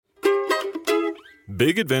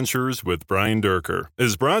Big Adventures with Brian Durker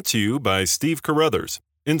is brought to you by Steve Carruthers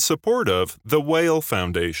in support of the Whale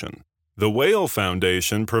Foundation. The Whale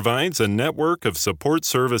Foundation provides a network of support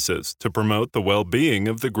services to promote the well-being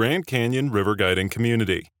of the Grand Canyon river guiding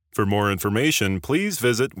community. For more information, please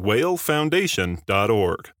visit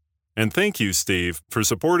whalefoundation.org. And thank you, Steve, for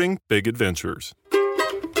supporting Big Adventures.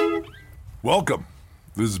 Welcome.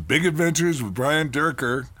 This is Big Adventures with Brian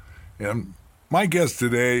Durker, and my guest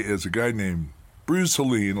today is a guy named Bruce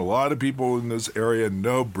Helene. A lot of people in this area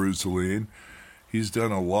know Bruce Helene. He's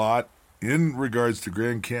done a lot in regards to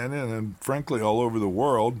Grand Canyon and, frankly, all over the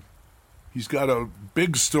world. He's got a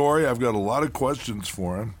big story. I've got a lot of questions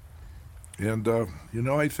for him. And,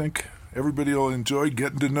 I think everybody will enjoy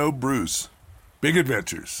getting to know Bruce. Big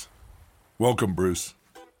Adventures. Welcome, Bruce.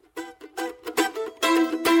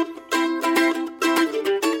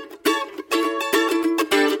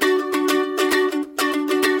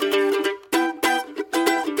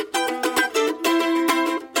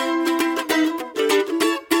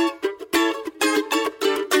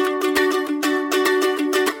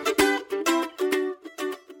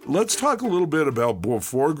 Let's talk a little bit about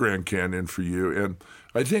before Grand Canyon for you, and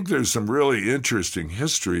I think there's some really interesting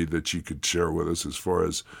history that you could share with us as far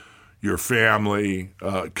as your family,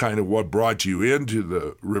 kind of what brought you into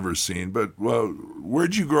the river scene. But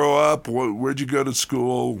where'd you grow up? Where'd you go to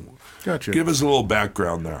school? Gotcha. Give us a little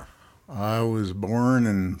background there. I was born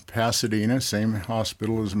in Pasadena, same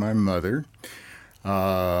hospital as my mother.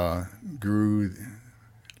 Lived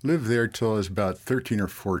there till I was about 13 or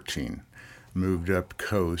 14. Moved up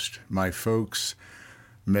coast. My folks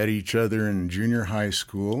met each other in junior high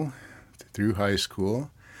school, through high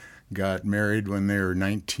school, got married when they were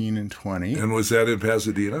 19 and 20. And was that in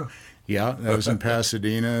Pasadena? Yeah, that was in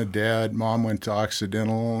Pasadena. Mom went to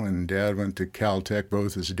Occidental, and Dad went to Caltech,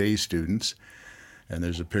 both as day students. And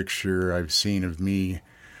there's a picture I've seen of me,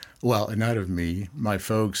 well, not of me, my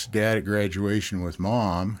folks, Dad at graduation with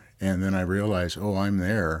Mom, and then I realized, I'm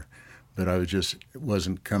there. But I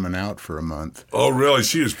wasn't coming out for a month. Oh, really?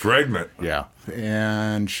 She was pregnant? Yeah.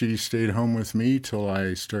 And she stayed home with me till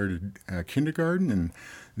I started kindergarten and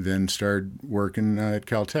then started working at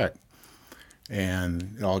Caltech.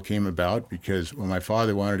 And it all came about because, my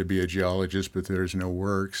father wanted to be a geologist, but there was no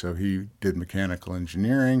work, so he did mechanical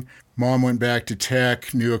engineering. Mom went back to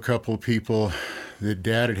tech, knew a couple of people.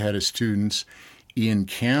 Dad had his students. Ian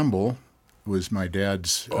Campbell was my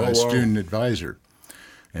dad's student advisor.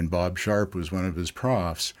 And Bob Sharp was one of his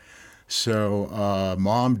profs. So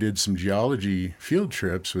Mom did some geology field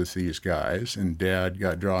trips with these guys, and Dad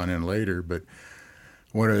got drawn in later. But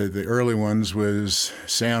one of the early ones was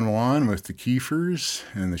San Juan with the Kiefers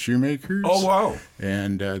and the Shoemakers. Oh, wow.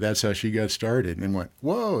 And that's how she got started and went,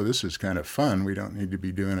 whoa, this is kind of fun. We don't need to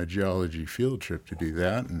be doing a geology field trip to do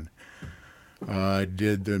that. And I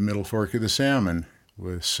did the Middle Fork of the Salmon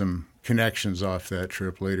with some connections off that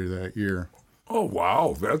trip later that year. Oh,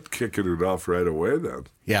 wow. That's kicking it off right away then.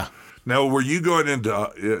 Yeah. Now, were you going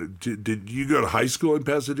into, did you go to high school in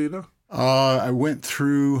Pasadena? I went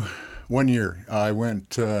through 1 year. I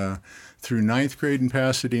went through ninth grade in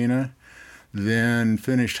Pasadena, then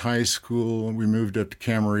finished high school. We moved up to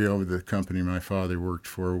Camarillo, the company my father worked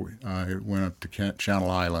for. I went up to Channel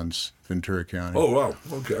Islands, Ventura County. Oh, wow.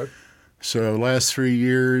 Okay. So last 3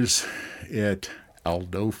 years at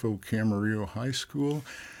Aldolfo Camarillo High School,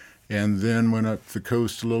 and then went up the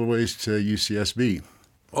coast a little ways to UCSB.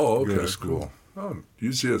 Oh, okay. Go to school. Cool. Oh,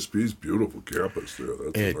 UCSB's beautiful campus there.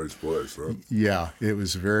 That's a nice place, huh? Yeah, it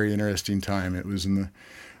was a very interesting time. It was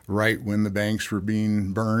right when the banks were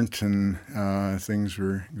being burnt and things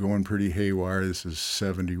were going pretty haywire. This is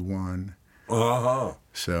 71. Uh-huh.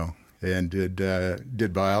 So, and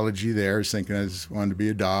did biology there. I was thinking I wanted to be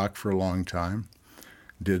a doc for a long time.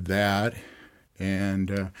 Did that.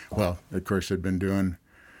 And, of course, I'd been doing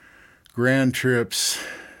grand trips.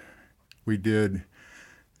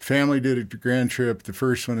 Family did a grand trip, the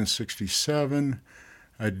first one in 67.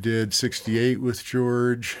 I did 68 with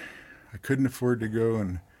George. I couldn't afford to go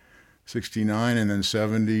in 69, and then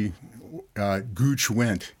 70, Gooch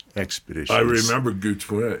Went expeditions. I remember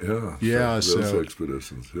Gooch Went, yeah. Yeah, those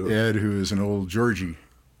expeditions, yeah. Ed, who is an old Georgie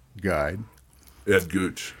guide. Ed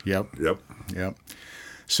Gooch. Yep. Yep.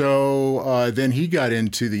 So then he got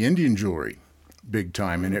into the Indian jewelry big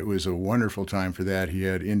time, and it was a wonderful time for that. He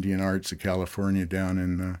had Indian Arts of California down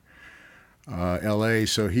in L.A.,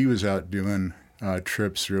 so he was out doing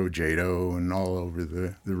trips through Ojado and all over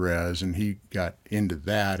the res, and he got into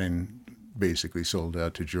that and basically sold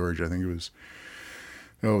out to George. I think it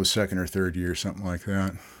was second or third year, something like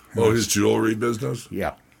that. Oh, his jewelry business?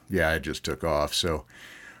 Yeah, it just took off. So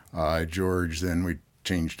George, then we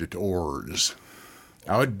changed it to Ors.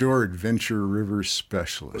 Outdoor Adventure River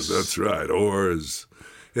Specialist. That's right, oars.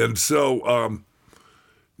 And so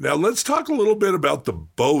now let's talk a little bit about the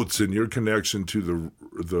boats and your connection to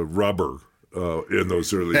the rubber in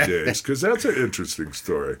those early days, because that's an interesting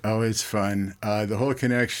story. Oh, it's fun. The whole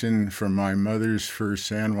connection from my mother's first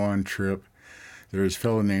San Juan trip, there was a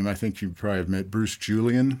fellow named, I think you probably have met, Bruce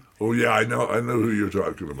Julian. Oh, yeah, I know who you're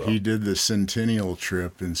talking about. He did the Centennial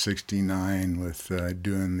trip in '69 with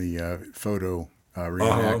doing the photo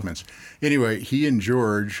reenactments. Anyway, he and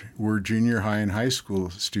George were junior high and high school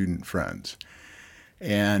student friends.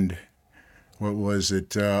 And what was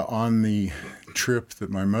it, on the trip that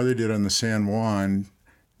my mother did on the San Juan,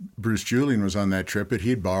 Bruce Julian was on that trip, but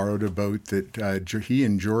he'd borrowed a boat that he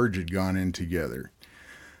and George had gone in together.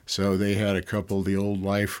 So they had a couple of the old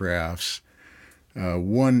life rafts,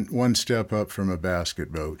 one step up from a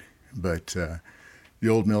basket boat, but the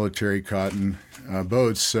old military cotton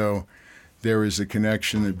boats. So there was a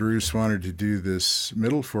connection that Bruce wanted to do this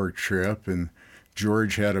Middle Fork trip, and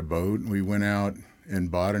George had a boat, and we went out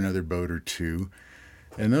and bought another boat or two.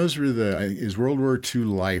 And those were is World War II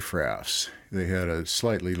life rafts. They had a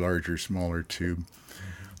slightly larger, smaller tube.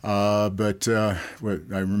 But what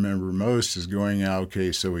I remember most is going out,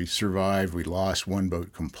 okay, so we survived. We lost one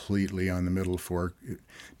boat completely on the Middle Fork.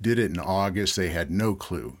 Did it in August. They had no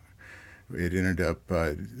clue. It ended up,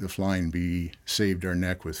 the Flying Bee saved our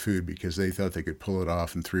neck with food because they thought they could pull it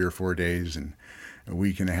off in 3 or 4 days, and a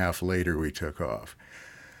week and a half later we took off.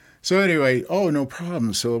 So anyway, no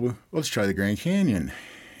problem. So let's try the Grand Canyon.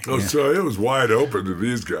 Oh, yeah. So it was wide open to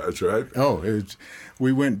these guys, right?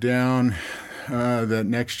 We went down that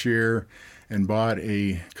next year and bought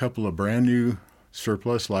a couple of brand new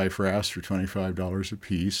surplus life rafts for $25 a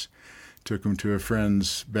piece. Took them to a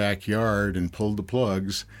friend's backyard and pulled the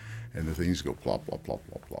plugs, and the things go plop, plop, plop,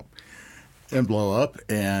 plop, plop, and blow up.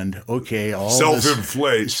 And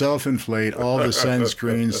self-inflate, all the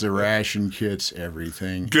sunscreens, the ration kits,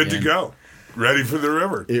 everything. Good to go. Ready for the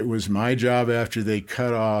river. It was my job after they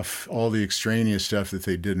cut off all the extraneous stuff that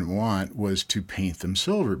they didn't want was to paint them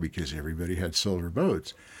silver because everybody had silver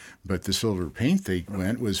boats. But the silver paint they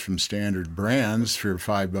went was from standard brands for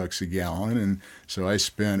 $5 a gallon. And so I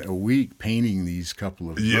spent a week painting these couple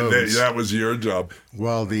of boats. That was your job.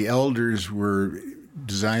 While the elders were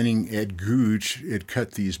designing, Ed Gooch had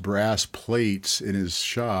cut these brass plates in his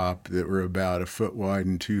shop that were about 1 foot wide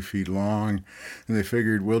and 2 feet long, and they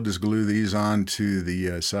figured we'll just glue these onto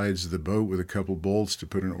the sides of the boat with a couple bolts to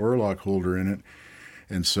put an oarlock holder in it.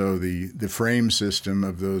 And so the frame system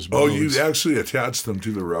of those boats... Oh, you actually attached them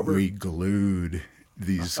to the rubber? We glued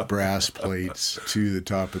these brass plates to the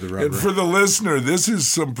top of the rubber. And for the listener, this is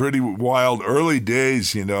some pretty wild early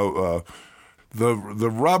days, The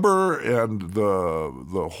rubber and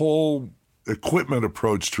the whole equipment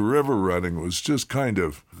approach to river running was just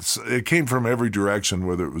it came from every direction,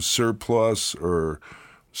 whether it was surplus or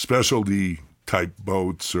specialty type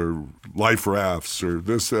boats or life rafts or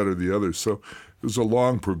this, that, or the other. So it was a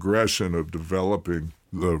long progression of developing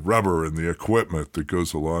the rubber and the equipment that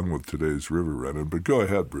goes along with today's river running. But go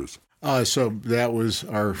ahead, Bruce. So that was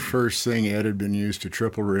our first thing. Ed had been used to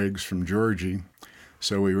triple rigs from Georgie.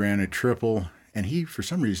 So we ran a triple. And he, for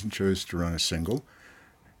some reason, chose to run a single,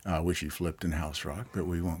 which he flipped in House Rock, but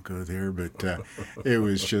we won't go there. But it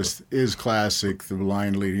was classic, the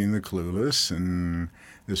blind leading the clueless. And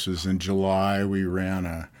this was in July. We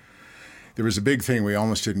ran there was a big thing. We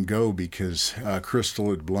almost didn't go because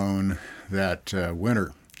Crystal had blown that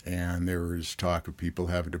winter. And there was talk of people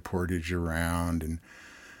having to portage around. And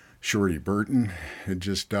Shorty Burton had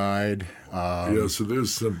just died. So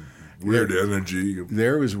there's some... Weird energy.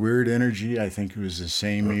 There was weird energy. I think it was the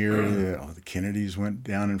same year the Kennedys went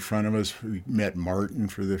down in front of us. We met Martin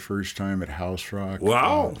for the first time at House Rock.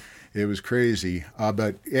 Wow. It was crazy.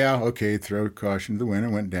 But yeah, okay, throw caution to the wind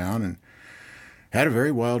and went down and had a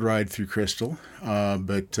very wild ride through Crystal.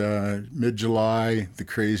 But mid-July, the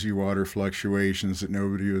crazy water fluctuations that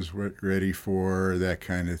nobody was ready for, that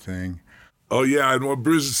kind of thing. Oh, yeah, and what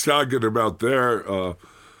Bruce is talking about there...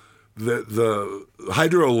 The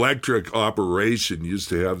hydroelectric operation used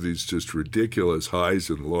to have these just ridiculous highs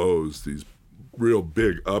and lows, these real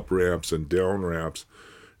big up ramps and down ramps.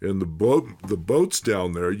 And the boats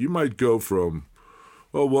down there, you might go from,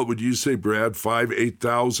 what would you say, Brad,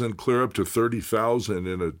 8,000 clear up to 30,000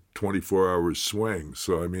 in a 24-hour swing.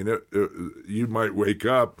 So, I mean, you might wake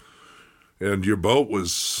up and your boat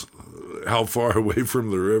was how far away from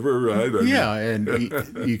the river, right? And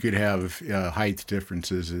you could have height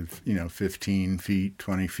differences of, 15 feet,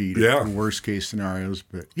 20 feet, worst case scenarios.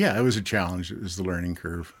 But yeah, it was a challenge. It was the learning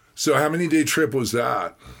curve. So how many day trip was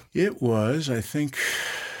that? It was, I think,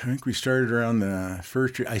 I think we started around the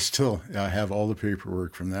first year. I still have all the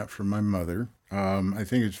paperwork from that from my mother. I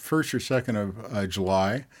think it's 1st or 2nd of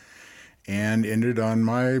July, and ended on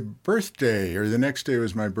my birthday, or the next day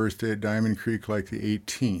was my birthday at Diamond Creek, like the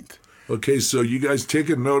 18th. Okay, so you guys take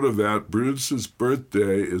a note of that. Bruce's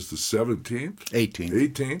birthday is the 17th? 18th.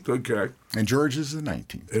 18th, okay. And George is the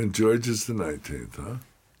 19th. And George is the 19th, huh?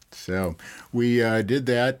 So we did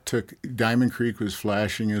that. Diamond Creek was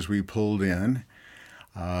flashing as we pulled in.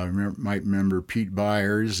 Might remember Pete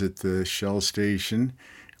Byers at the Shell station.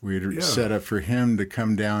 We had set up for him to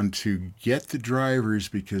come down to get the drivers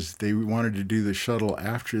because they wanted to do the shuttle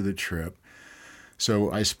after the trip.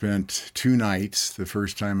 So I spent 2 nights, the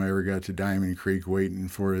first time I ever got to Diamond Creek, waiting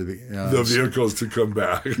for the vehicles to come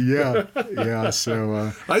back. Yeah.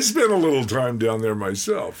 So I spent a little time down there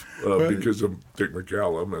myself because of Dick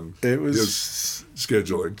McCallum and his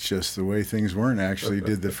scheduling. Just the way things weren't. Actually,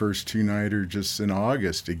 did the first 2-nighter just in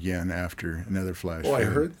August again after another flash. Oh, I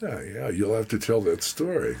heard that. Yeah, you'll have to tell that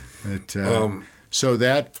story. So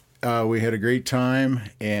that. We had a great time,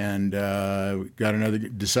 and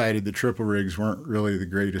decided the triple rigs weren't really the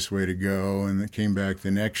greatest way to go, and it came back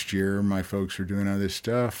the next year. My folks were doing other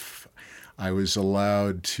stuff. I was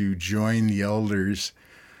allowed to join the elders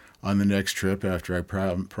on the next trip after I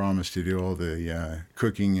promised to do all the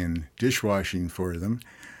cooking and dishwashing for them,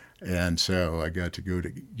 and so I got to go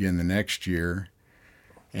again the next year.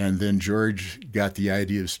 And then George got the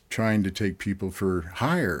idea of trying to take people for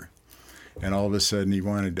hire. And all of a sudden, he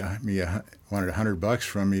wanted $100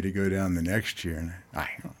 from me to go down the next year, and I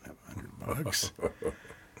don't have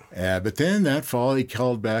 $100. But then that fall, he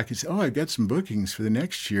called back and said, "Oh, I've got some bookings for the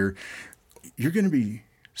next year. You're going to be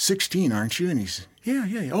 16, aren't you?" And he said,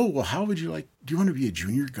 "Yeah. Oh, well, how would you like? Do you want to be a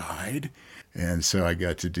junior guide?" And so I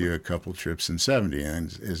got to do a couple trips in '70 and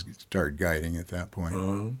started guiding at that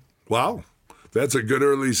point. Wow, that's a good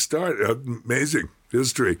early start. Amazing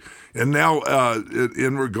history. And now,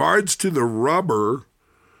 in regards to the rubber,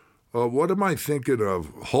 what am I thinking of?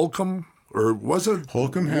 Holcomb? Or was it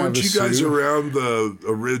Holcomb Havasu? Weren't you guys around the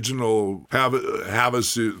original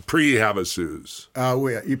Havasu, pre-Havasu's?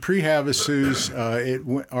 Pre-Havasu's,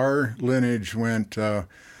 our lineage went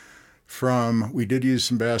from, we did use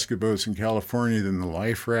some basket boats in California, then the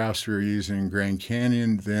life rafts we were using in Grand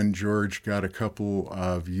Canyon. Then George got a couple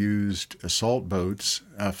of used assault boats,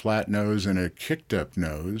 a flat nose and a kicked up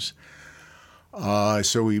nose.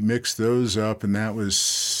 So we mixed those up, and that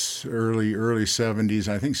was early 70s.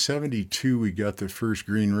 I think 72 we got the first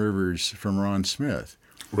Green Rivers from Ron Smith.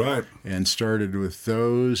 Right. And started with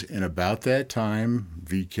those, and about that time,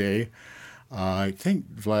 VK, I think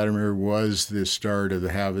Vladimir was the start of the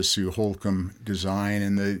Havasu Holcomb design,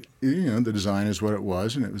 and the design is what it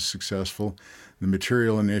was, and it was successful. The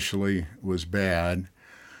material initially was bad,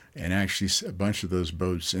 and actually a bunch of those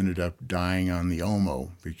boats ended up dying on the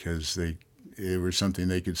Omo because it was something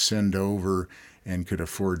they could send over and could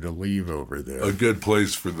afford to leave over there. A good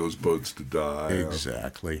place for those boats to die.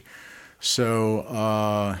 Exactly.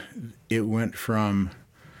 So it went from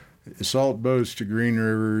assault boats to Green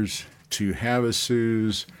Rivers to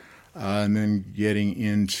Havasu's, and then getting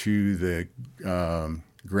into the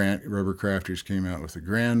Rubber Crafters came out with the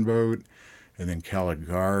Grand Boat, and then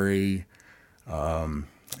Caligari,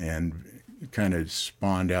 and kind of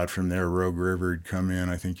spawned out from there. Rogue River had come in.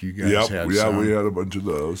 I think you guys had some. We had a bunch of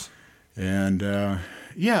those. And,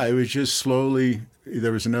 it was just slowly,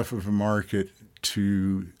 there was enough of a market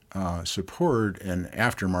to support an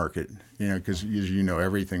aftermarket, because as you know,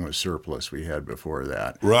 everything was surplus we had before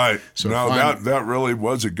that. Right. So that really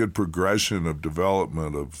was a good progression of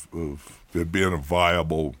development of it being a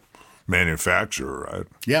viable manufacturer, right?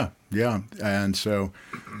 Yeah. And so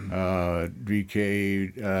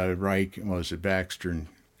VK, Reich, was it Baxter and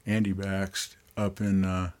Andy Baxt up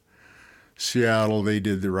in Seattle. They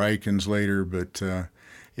did the Reichens later, but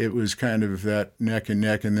it was kind of that neck and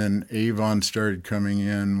neck. And then Avon started coming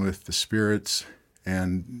in with the Spirits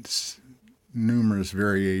and numerous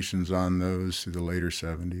variations on those through the later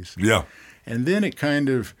 70s. Yeah. And then it kind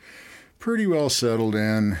of pretty well settled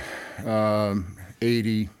in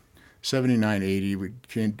 79,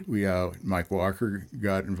 80. Mike Walker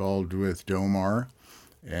got involved with Domar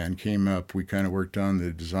and came up. We kind of worked on the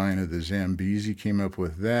design of the Zambezi, came up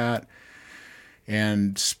with that.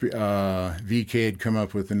 And VK had come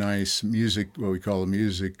up with a nice music, what we call a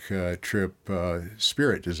music trip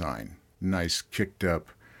Spirit design. Nice kicked up,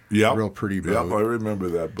 real pretty boat. Yeah, I remember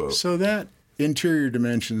that boat. So that interior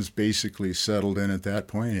dimensions basically settled in at that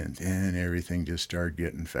point, and everything just started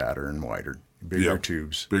getting fatter and wider. Bigger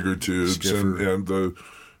tubes, and the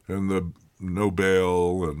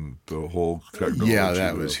no-bail and the whole technology. Yeah,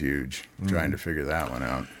 that was huge, trying to figure that one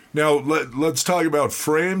out. Now, let's talk about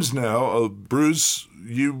frames now. Bruce,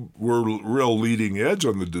 you were real leading edge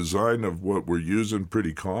on the design of what we're using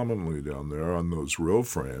pretty commonly down there on those row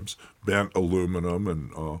frames, bent aluminum,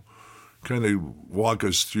 and kind of walk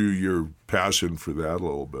us through your passion for that a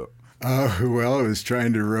little bit. Well, I was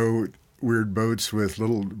trying to row weird boats with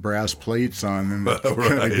little brass plates on them that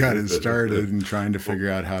kind of got it started, and trying to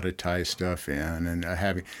figure out how to tie stuff in.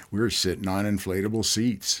 And we were sitting on inflatable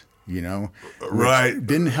seats, Right.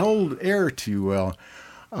 Didn't hold air too well.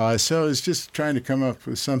 So I was just trying to come up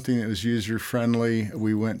with something that was user-friendly.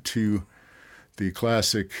 We went to the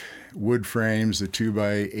classic wood frames, the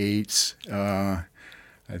 2x8s.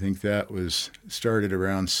 I think that was started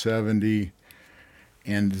around 70.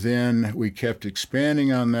 And then we kept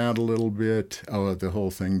expanding on that a little bit. The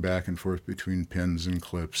whole thing back and forth between pins and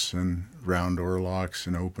clips and round oarlocks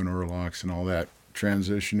and open oarlocks and all that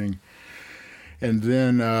transitioning. And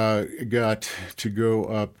then got to go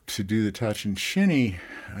up to do the touch and shinny,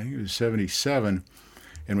 I think it was 77,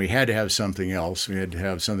 and we had to have something else. We had to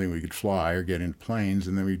have something we could fly or get into planes,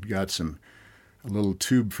 and then we got some little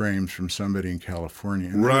tube frames from somebody in California.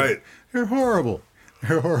 And Right. They're horrible.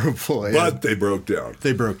 They're horrible. But they broke down.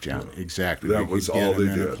 They broke down, exactly. That was all they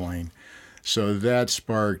did. A plane. So that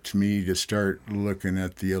sparked me to start looking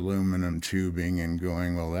at the aluminum tubing and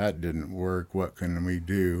going, well, that didn't work. What can we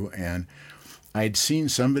do? And I'd seen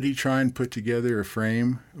somebody try and put together a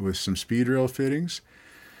frame with some speed rail fittings.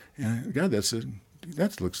 And God,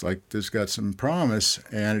 that looks like this got some promise.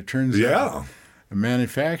 And it turns out a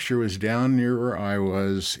manufacturer was down near where I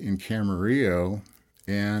was in Camarillo,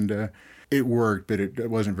 and it worked, but it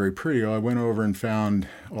wasn't very pretty. I went over and found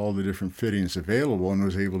all the different fittings available and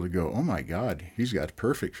was able to go, oh my God, he's got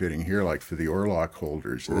perfect fitting here, like for the oarlock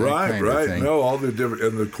holders. And Right. Thing. No, all the different,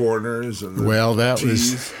 and the corners and the that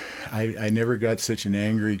tees. was, I never got such an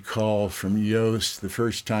angry call from Yost the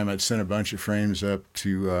first time I'd sent a bunch of frames up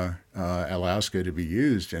to Alaska to be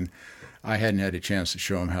used, and I hadn't had a chance to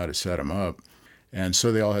show them how to set them up. And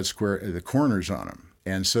so they all had the corners on them.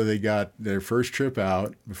 And so they got their first trip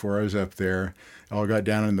out before I was up there, all got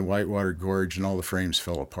down in the Whitewater Gorge, and all the frames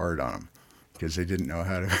fell apart on them because they didn't know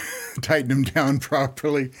how to tighten them down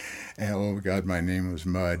properly. And oh God, my name was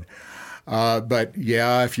Mud. But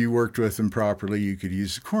yeah, if you worked with them properly, you could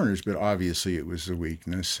use the corners, but obviously it was a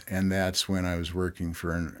weakness. And that's when I was working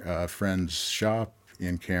for a friend's shop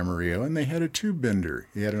in Camarillo, and they had a tube bender.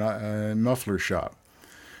 He had a muffler shop.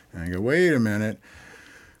 And I go, wait a minute.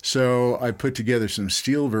 So I put together some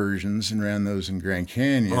steel versions and ran those in Grand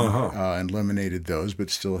Canyon and laminated those, but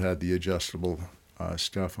still had the adjustable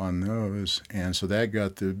stuff on those. And so that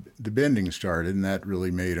got the bending started, and that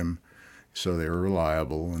really made them so they were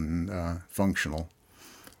reliable and functional.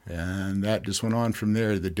 And that just went on from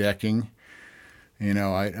there. The decking,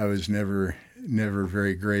 I was never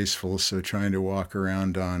very graceful, so trying to walk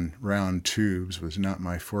around on round tubes was not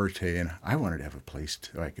my forte, and I wanted to have a place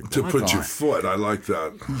I could to walk put on. your foot. I like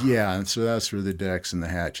that. Yeah, and so that's where the decks and the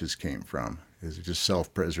hatches came from. Is just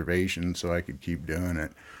self-preservation, so I could keep doing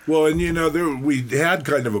it. Well, and we had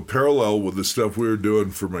kind of a parallel with the stuff we were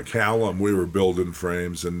doing for McCallum. We were building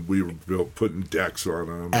frames, and we were putting decks on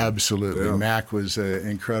them. Absolutely. Yeah. Mac was an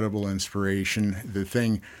incredible inspiration.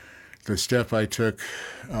 The step I took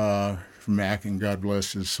from Mac, and God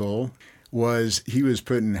bless his soul, was he was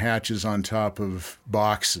putting hatches on top of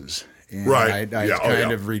boxes. And Right. I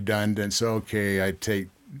kind of redundant. So, okay, I'd take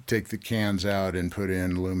the cans out and put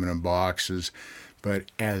in aluminum boxes.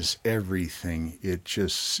 But as everything, it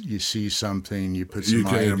just, you see something, you put some You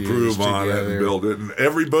can ideas improve on it together. and build it. And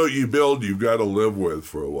every boat you build, you've got to live with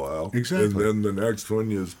for a while. Exactly. And then the next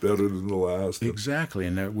one is better than the last. Exactly,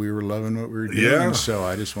 and that we were loving what we were doing, Yeah. so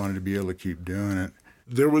I just wanted to be able to keep doing it.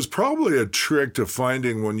 There was probably a trick to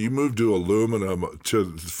finding, when you moved to aluminum,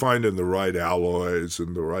 to finding the right alloys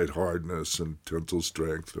and the right hardness and tensile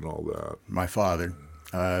strength and all that. My father,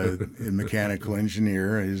 a mechanical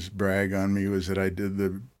engineer, his brag on me was that I did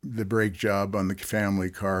the brake job on the family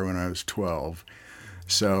car when I was 12.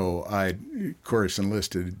 So I, of course,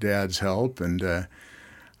 enlisted Dad's help and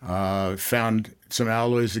found some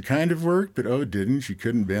alloys that kind of worked, but it didn't. You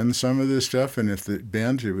couldn't bend some of this stuff, and if it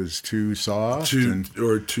bent, it was too soft.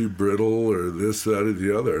 Or too brittle, or this, that, or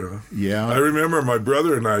the other. Huh? Yeah. I remember my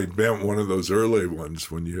brother and I bent one of those early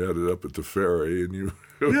ones when you had it up at the ferry, and you...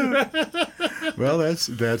 Well, that's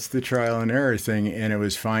the trial and error thing, and it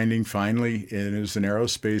was finally, and it was an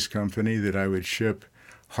aerospace company that I would ship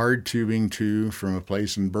hard tubing to from a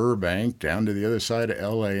place in Burbank down to the other side of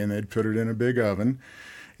L.A., and they'd put it in a big oven,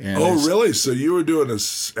 And Oh, really? So you were doing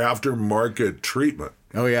this aftermarket treatment?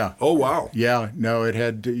 Oh, yeah. Oh, wow. Yeah, no,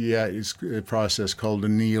 it's a process called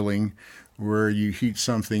annealing, where you heat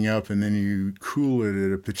something up and then you cool it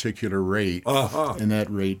at a particular rate, and that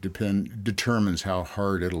rate determines how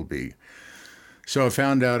hard it'll be. So I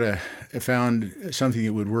found something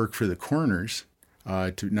that would work for the corners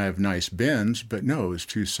to have nice bends, but no, it was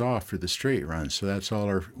too soft for the straight runs. So that's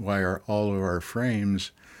why all of our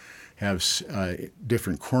frames have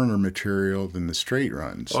different corner material than the straight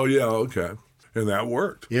runs. Oh, yeah, okay. And that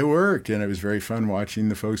worked. It worked, and it was very fun watching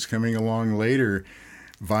the folks coming along later,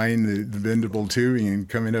 buying the bendable tubing and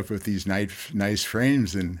coming up with these nice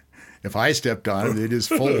frames. And if I stepped on them, they just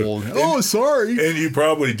fold. Oh, sorry. And you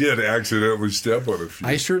probably did accidentally step on a few.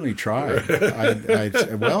 I certainly tried.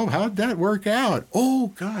 Well, how'd that work out?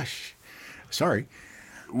 Oh, gosh. Sorry.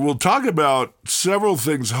 We'll talk about several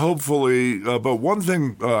things, hopefully, but one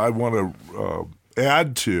thing I want to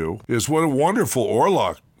add to is what a wonderful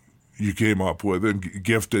Orlock you came up with and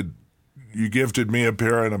gifted. You gifted me a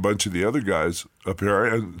pair and a bunch of the other guys a pair,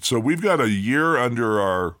 and so we've got a year under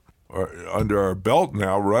our belt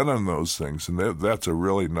now running those things, and that's a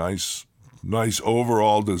really nice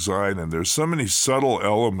overall design. And there's so many subtle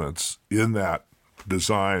elements in that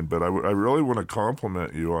design, but I really want to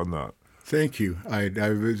compliment you on that. Thank you. I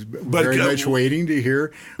was very much waiting to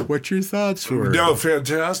hear what your thoughts were. No,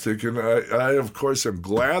 fantastic. And I, of course, am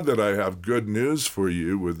glad that I have good news for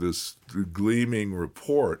you with this gleaming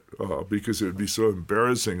report, because it would be so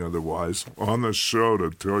embarrassing otherwise on the show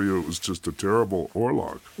to tell you it was just a terrible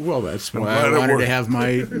Orlock. Well, that's why I wanted to have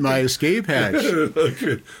my escape hatch.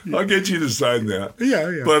 Okay. I'll get you to sign that.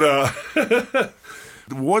 Yeah. But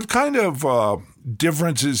what kind of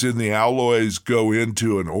differences in the alloys go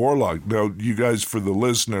into an Orlock? Now, you guys, for the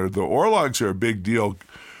listener, the Orlocks are a big deal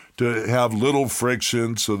to have little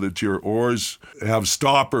friction so that your oars have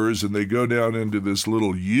stoppers and they go down into this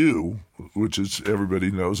little U, which is,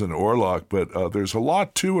 everybody knows, an Orlock. But there's a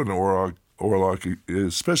lot to an Orlock,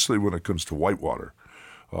 especially when it comes to whitewater.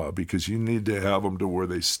 Because you need to have them to where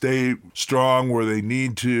they stay strong where they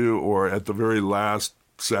need to, or at the very last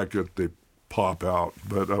second they pop out.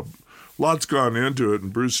 But lots gone into it,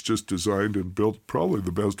 and Bruce just designed and built probably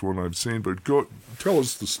the best one I've seen. But go tell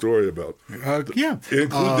us the story about include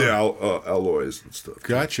the alloys and stuff.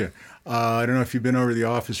 Gotcha. I don't know if you've been over to the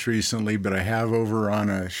office recently, but I have over on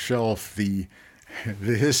a shelf the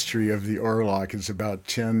history of the Orlock. It's about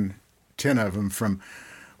 10 of them from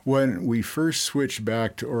when we first switched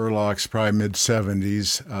back to Orlocks, probably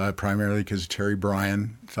mid-'70s, primarily because Terry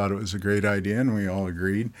Bryan thought it was a great idea, and we all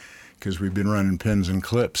agreed, because we've been running pins and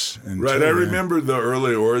clips. Right, I remember the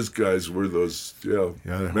early oars guys were those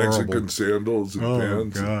Mexican horrible sandals and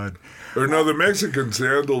pins. Oh, God. Or no, the Mexican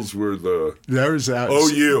sandals were the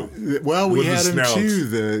OU. Well, we had them snouts. too.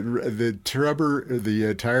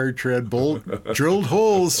 The tire tread bolt drilled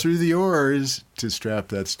holes through the oars to strap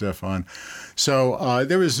that stuff on. So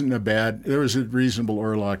there was a reasonable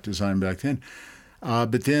Orlock design back then.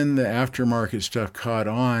 But then the aftermarket stuff caught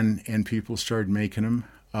on, and people started making them.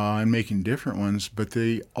 And making different ones, but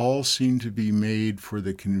they all seem to be made for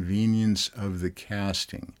the convenience of the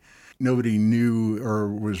casting. Nobody knew or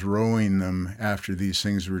was rowing them after these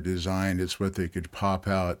things were designed. It's what they could pop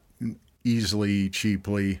out easily,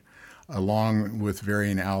 cheaply, along with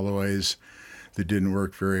varying alloys that didn't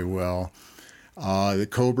work very well. The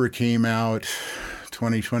Cobra came out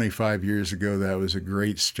 25 years ago. That was a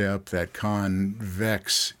great step, that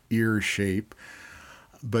convex ear shape.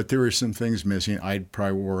 But there were some things missing. I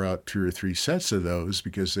probably wore out 2 or 3 sets of those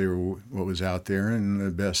because they were what was out there and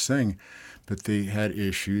the best thing. But they had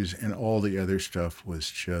issues, and all the other stuff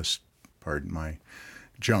was just, pardon my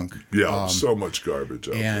junk. Yeah, so much garbage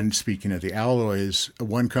out And there. Speaking of the alloys,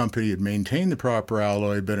 one company had maintained the proper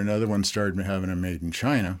alloy, but another one started having them made in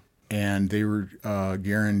China. And they were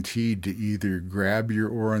guaranteed to either grab your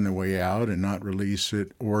oar on the way out and not release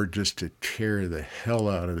it, or just to tear the hell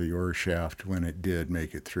out of the oar shaft when it did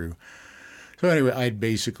make it through. So anyway, I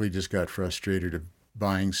basically just got frustrated of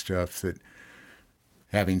buying stuff that,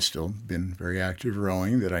 having still been very active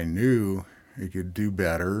rowing, that I knew it could do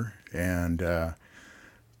better, and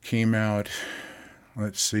came out,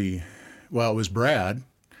 it was Brad.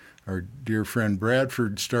 Our dear friend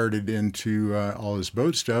Bradford started into all his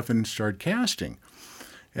boat stuff and started casting.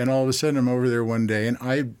 And all of a sudden, I'm over there one day, and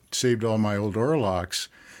I saved all my old Orlocks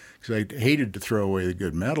because I hated to throw away the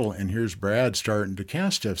good metal. And here's Brad starting to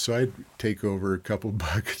cast stuff. So I'd take over a couple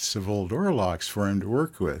buckets of old Orlocks for him to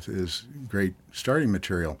work with. Is great starting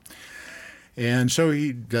material. And so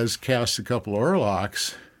he does cast a couple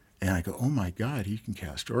Orlocks, and I go, oh my God, he can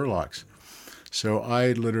cast Orlocks. So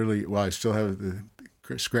I still have the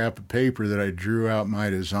scrap of paper that I drew out my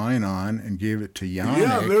design on and gave it to Yannick.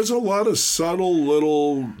 Yeah, there's a lot of subtle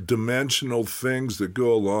little dimensional things that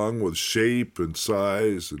go along with shape and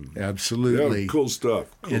size. And Absolutely. Yeah, cool stuff.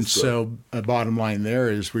 So bottom line there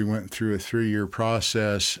is we went through a 3-year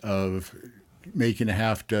process of making a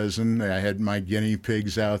half dozen. I had my guinea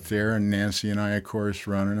pigs out there, and Nancy and I, of course,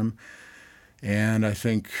 running them. And I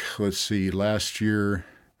think, last year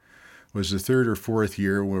was the 3rd or 4th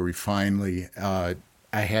year where we finally, I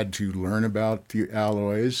had to learn about the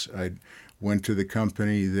alloys. I went to the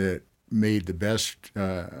company that made the best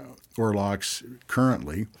Orlocks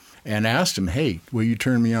currently and asked them, hey, will you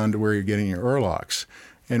turn me on to where you're getting your Orlocks?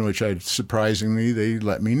 In which surprisingly, they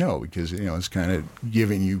let me know because, it's kind of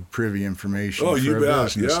giving you privy information. Oh, for you a bet.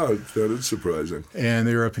 business. Yeah, that is surprising. And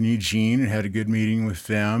they were up in Eugene and had a good meeting with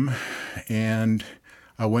them. And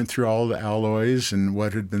I went through all the alloys and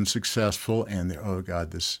what had been successful. And,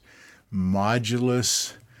 this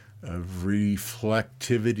modulus of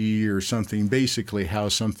reflectivity or something, basically how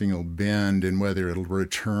something will bend and whether it'll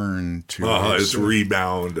return to its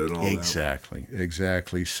rebound and all that.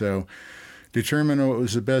 Exactly. So determined what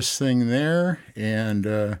was the best thing there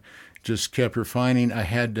and just kept refining. I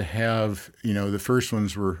had to have, the first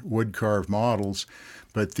ones were wood-carved models,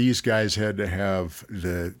 but these guys had to have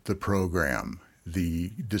the program,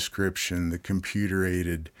 the description, the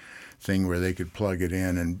computer-aided thing where they could plug it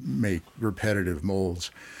in and make repetitive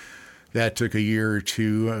molds. That took a year or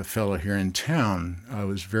two. A fellow here in town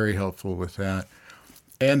was very helpful with that.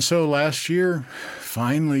 And so last year,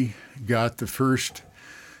 finally got the first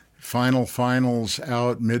finals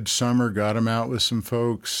out midsummer, got them out with some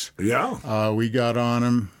folks. Yeah. We got on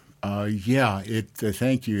them.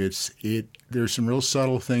 Thank you. There's some real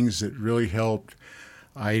subtle things that really helped.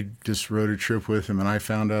 I just rode a trip with him, and I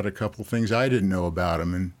found out a couple things I didn't know about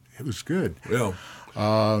him, and it was good. Yeah.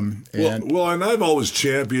 And I've always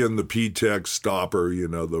championed the P-Tech stopper,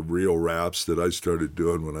 the real wraps that I started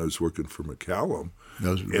doing when I was working for McCallum.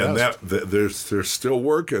 Those and they're still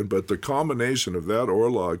working, but the combination of that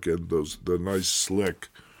Orlock and the nice slick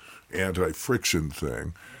anti-friction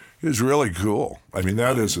thing is really cool. I mean,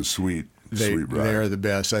 that is a sweet wrap. They are the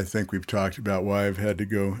best. I think we've talked about why I've had to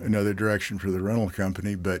go another direction for the rental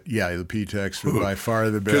company, but yeah, the P-Techs are by far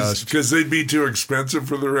the best. Because they'd be too expensive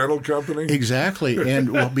for the rental company? Exactly,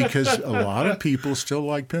 and because a lot of people still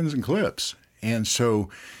like pins and clips, and so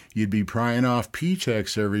you'd be prying off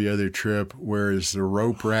P-Techs every other trip, whereas the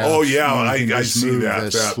rope wraps. Oh yeah, I see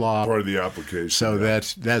that slop. Part of the application. So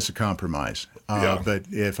that's a compromise. But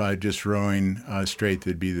if I just rowing straight,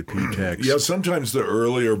 there'd be the P-Techs. Yeah, sometimes the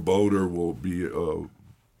earlier boater will be a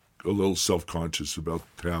little self-conscious about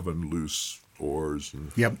having loose oars.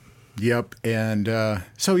 Yep. And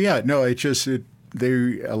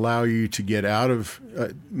they allow you to get out of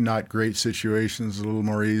not great situations a little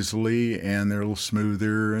more easily, and they're a little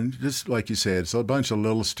smoother. And just like you said, it's a bunch of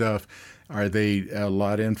little stuff. Are they a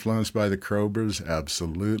lot influenced by the Cobras?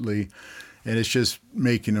 Absolutely. And it's just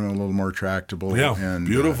making them a little more tractable. Yeah, and,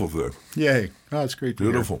 beautiful thing. Yay. Oh, it's great to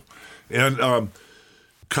Beautiful. Hear. And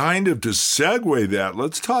kind of to segue that,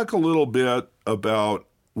 let's talk a little bit about,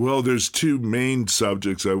 there's two main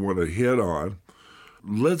subjects I want to hit on.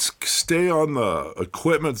 Let's stay on the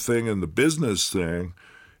equipment thing and the business thing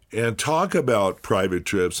and talk about private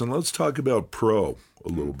trips. And let's talk about pro a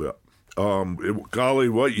little bit. Golly,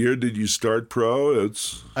 what year did you start pro?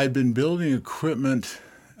 I've been building equipment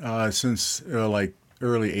since early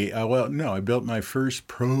I built my first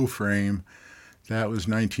pro frame. That was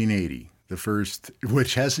 1980. The first,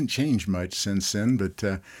 which hasn't changed much since then, but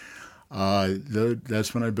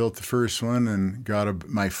that's when I built the first one and got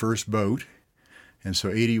my first boat. And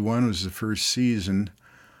so 81 was the first season.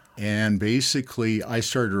 And basically, I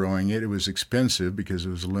started rowing it. It was expensive because it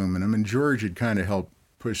was aluminum. And George had kind of helped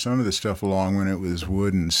push some of the stuff along when it was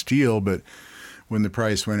wood and steel. But when the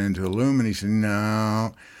price went into aluminum, he said,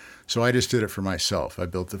 no. So I just did it for myself. I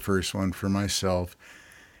built the first one for myself.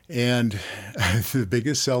 And the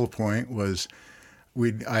biggest sell point was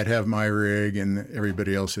I'd have my rig and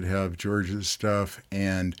everybody else would have George's stuff.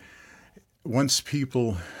 And once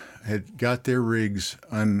people had got their rigs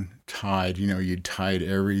untied, you'd tied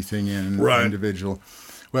everything in right. Individual.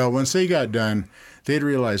 Well, once they got done, they'd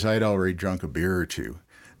realize I'd already drunk a beer or two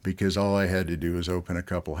because all I had to do was open a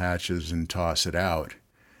couple hatches and toss it out.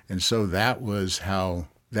 And so that was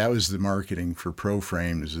the marketing for Pro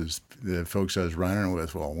Frames, is the folks I was running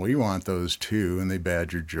with, well, we want those too, and they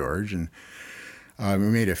badgered George. And we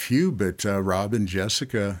made a few, but Rob and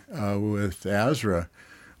Jessica with Azra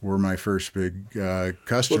were my first big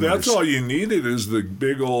customers. Well, that's all you needed is the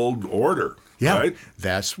big old order, yeah, right?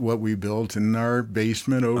 That's what we built in our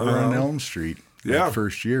basement over on Elm Street. that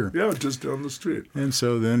first year. Yeah, just down the street. And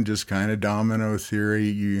so then just kind of domino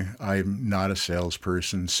theory. I'm not a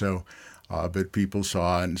salesperson, so but people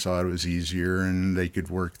saw it and saw it was easier and they could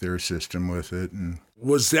work their system with it. And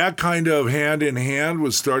was that kind of hand in hand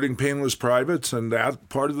with starting Painless Privates and that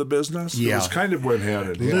part of the business? Yeah. It was kind of went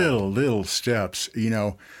hand in hand. Little steps,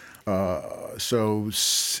 so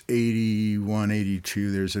 81,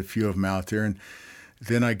 82, there's a few of them out there. And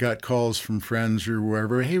then I got calls from friends or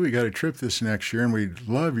wherever, hey, we got a trip this next year and we'd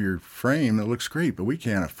love your frame. It looks great, but we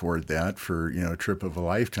can't afford that for, a trip of a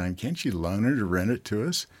lifetime. Can't you loan it or rent it to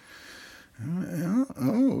us?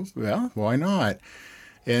 Oh, well, why not?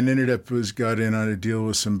 And got in on a deal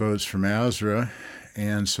with some boats from Azra.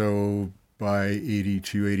 And so by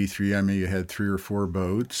 82, 83, I may have had 3 or 4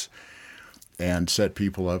 boats and set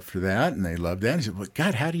people up for that. And they loved that. And I said, well,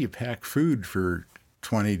 God, how do you pack food for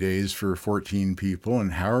 20 days for 14 people?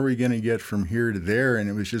 And how are we going to get from here to there? And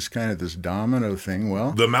it was just kind of this domino thing.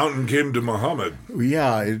 Well, the mountain came to Muhammad.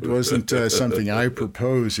 Yeah, it wasn't something I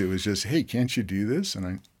proposed. It was just, hey, can't you do this?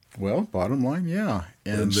 And well, bottom line, yeah.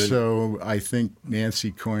 And so I think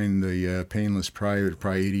Nancy coined the Painless Private,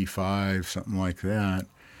 probably 85, something like that.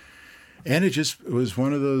 And it was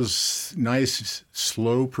one of those nice,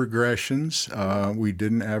 slow progressions. We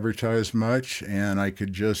didn't advertise much, and I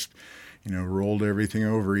could just, rolled everything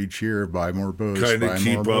over each year, buy more boats, kind of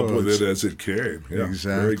keep up with it as it came. Yeah,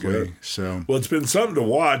 exactly. Very good. So, well, it's been something to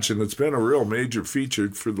watch, and it's been a real major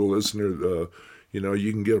feature for the listener.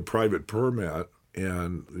 You can get a private permit,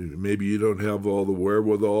 and maybe you don't have all the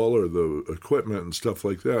wherewithal or the equipment and stuff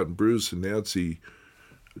like that. And Bruce and Nancy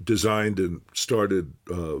designed and started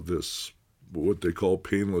this, what they call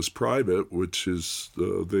Painless Private, which is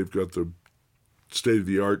they've got the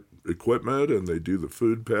state-of-the-art equipment, and they do the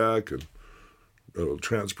food pack and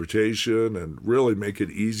transportation, and really make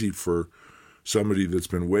it easy for somebody that's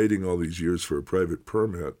been waiting all these years for a private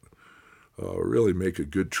permit, really make a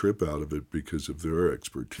good trip out of it because of their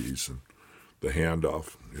expertise and the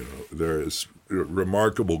handoff. There is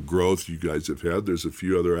remarkable growth you guys have had. There's a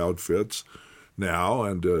few other outfits now,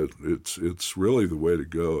 and it's really the way to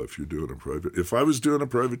go if you're doing a private. If I was doing a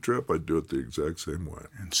private trip, I'd do it the exact same way.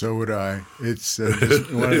 And so would I. It's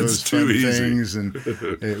just one of those fun things, and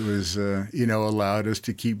it was allowed us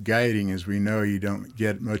to keep guiding. As we know, you don't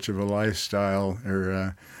get much of a lifestyle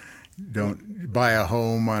or don't buy a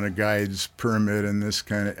home on a guide's permit and this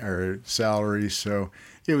kind of or salary. So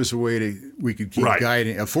it was a way we could keep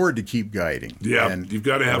guiding, afford to keep guiding. Yeah, and you've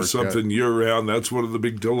got to have something year-round. That's one of the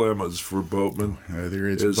big dilemmas for boatmen. Whether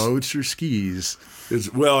it's boats or skis.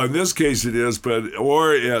 Well, in this case it is,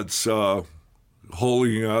 or it's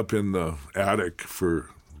holing up in the attic for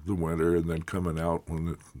the winter and then coming out when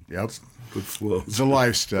it flows. It's a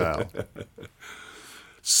lifestyle.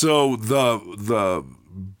 So the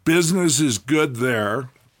business is good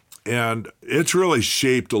there. And it's really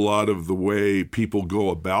shaped a lot of the way people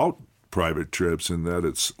go about private trips, in that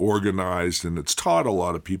it's organized and it's taught a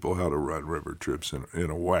lot of people how to run river trips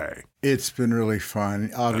in a way. It's been really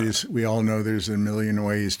fun. Obviously, we all know there's a million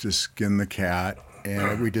ways to skin the cat,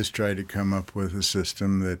 and we just tried to come up with a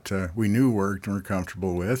system that we knew worked and were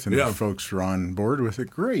comfortable with, and if folks were on board with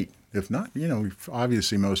it, great. If not,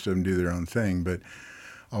 obviously most of them do their own thing, but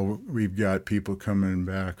we've got people coming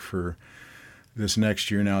back for this next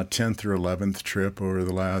year now, 10th or 11th trip over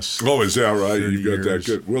the last. Oh, is that right? You got that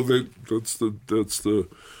good. Well, that's the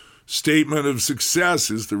statement of success,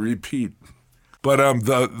 is the repeat. But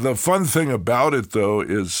the fun thing about it though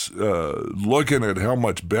is looking at how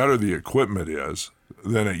much better the equipment is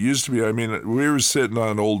than it used to be. I mean, we were sitting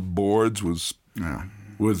on old boards with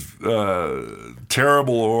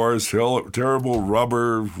terrible oars, terrible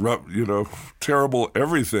rubber, terrible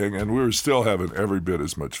everything, and we were still having every bit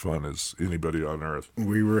as much fun as anybody on Earth.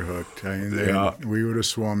 We were hooked. We would have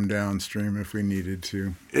swum downstream if we needed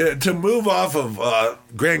to. To move off of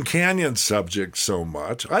Grand Canyon subject so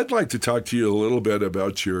much, I'd like to talk to you a little bit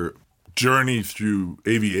about your journey through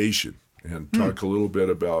aviation and talk a little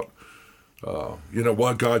bit about,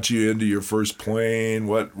 what got you into your first plane,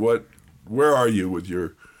 where are you with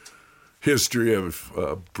your history of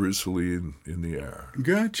Bruce Lee in the air?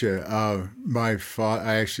 Gotcha.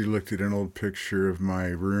 I actually looked at an old picture of my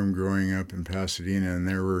room growing up in Pasadena, and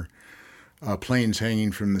there were planes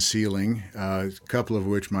hanging from the ceiling, a couple of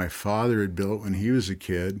which my father had built when he was a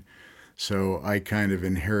kid. So I kind of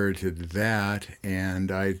inherited that,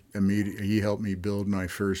 and he helped me build my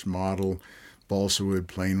first model balsa wood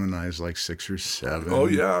plane when I was like 6 or 7. Oh,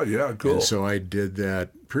 yeah, cool. And so I did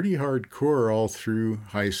that pretty hardcore all through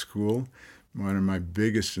high school. One of my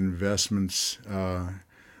biggest investments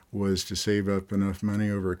was to save up enough money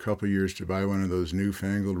over a couple of years to buy one of those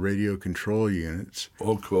newfangled radio control units.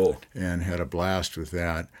 Oh, cool. And had a blast with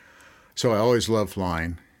that. So I always loved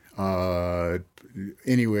flying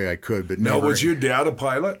any way I could. But now, never, was your dad a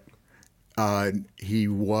pilot? He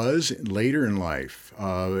was later in life.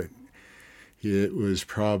 It was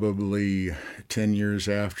probably 10 years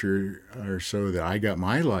after or so that I got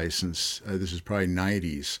my license. This is probably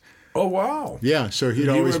 90s. Oh, wow. Yeah, so he'd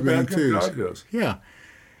always been enthused. Yes. Yeah.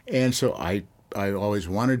 And so I always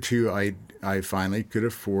wanted to. I finally could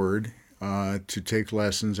afford to take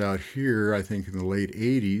lessons out here, I think in the late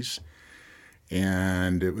 80s.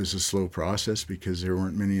 And it was a slow process because there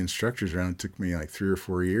weren't many instructors around. It took me like 3 or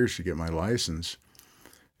 4 years to get my license.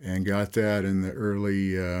 And got that in the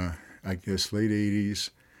early, late 80s.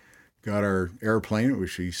 Got our airplane,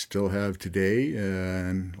 which we still have today,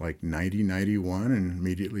 in like 91, and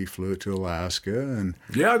immediately flew it to Alaska. And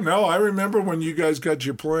yeah, no, I remember when you guys got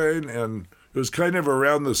your plane, and it was kind of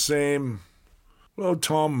around the same. Well,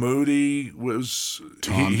 Tom Moody was.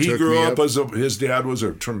 He grew up as his dad was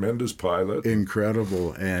a tremendous pilot.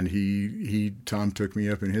 Incredible, and Tom took me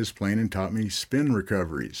up in his plane and taught me spin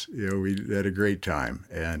recoveries. We had a great time,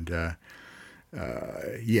 and.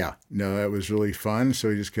 That was really fun. So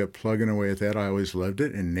he just kept plugging away at that. I always loved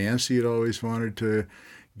it. And Nancy had always wanted to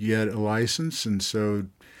get a license. And so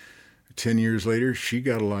 10 years later, she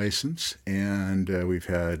got a license. And we've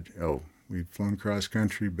flown cross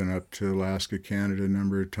country, been up to Alaska, Canada a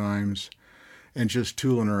number of times. And just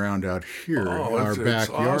tooling around out here. Our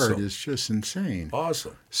backyard awesome. Is just insane.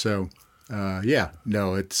 Awesome. So...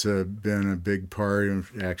 it's been a big part.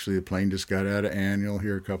 Actually, the plane just got out of Annual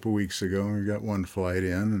here a couple weeks ago, and we got one flight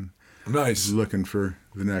in. And nice. Looking for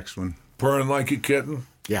the next one. Purring like a kitten?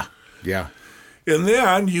 Yeah. And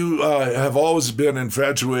then you have always been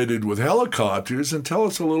infatuated with helicopters, and tell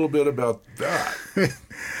us a little bit about that.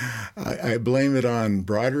 I blame it on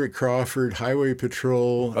Broderick Crawford, Highway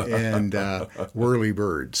Patrol, and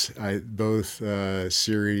Whirlybirds. Both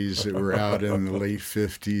series that were out in the late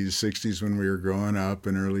 50s, 60s when we were growing up,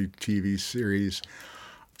 and early TV series.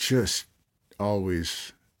 Just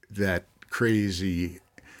always that crazy,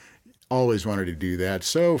 always wanted to do that.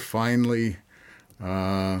 So finally...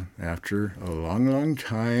 after a long, long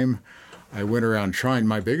time, I went around trying.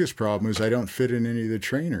 My biggest problem is I don't fit in any of the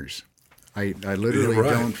trainers. I literally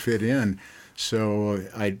don't fit in. So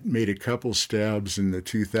I made a couple stabs in the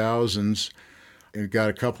 2000s and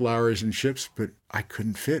got a couple hours in ships, but I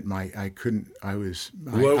couldn't fit. I actually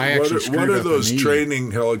screwed what are up those a knee.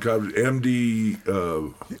 Training helicopters?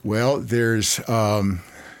 MD? Well, there's...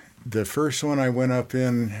 the first one I went up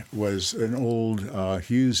in was an old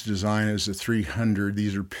Hughes design as a 300.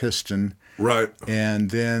 These are piston. Right.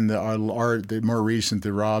 And then the more recent,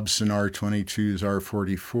 the Robson R22s,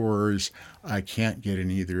 R44s, I can't get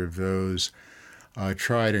in either of those. I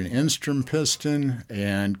tried an Instrom piston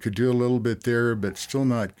and could do a little bit there, but still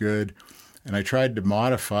not good. And I tried to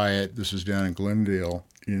modify it. This was down in Glendale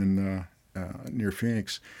near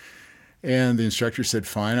Phoenix. And the instructor said,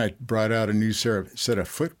 fine. I brought out a new set of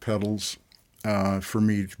foot pedals for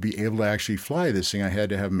me to be able to actually fly this thing. I had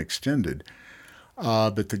to have them extended.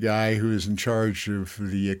 But the guy who was in charge of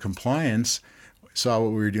the compliance saw what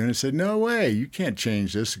we were doing and said, no way, you can't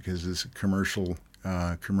change this because it's a commercial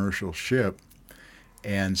ship.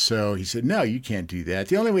 And so he said, no, you can't do that.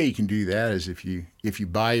 The only way you can do that is if you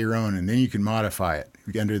buy your own, and then you can modify it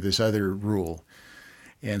under this other rule.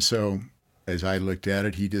 And so as I looked at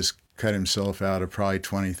it, he just cut himself out of probably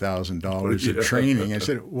 $20,000 of training. I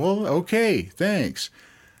said, well, okay, thanks.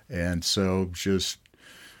 And so just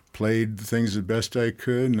played the things the best I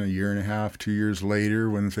could. And a year and a half, 2 years later,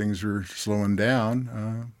 when things were slowing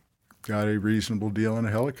down, got a reasonable deal on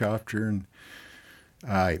a helicopter. And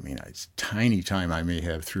it's tiny time. I may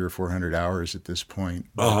have 300 or 400 hours at this point.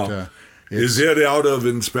 But, is it out of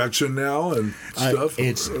inspection now and stuff?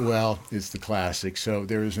 It's the classic. So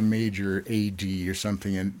there was a major AD or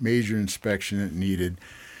something, a major inspection it needed.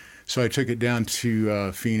 So I took it down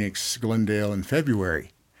to Phoenix, Glendale in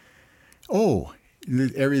February. Oh,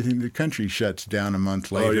 the country shuts down a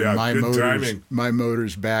month later. Oh, yeah, good timing. My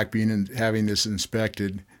motor's back having this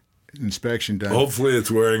inspection done. Hopefully it's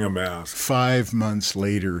wearing a mask. 5 months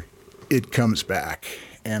later, it comes back.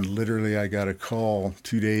 And literally I got a call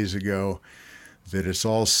 2 days ago that it's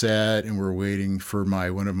all set and we're waiting for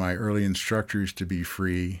one of my early instructors to be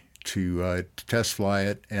free to test fly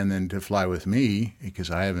it and then to fly with me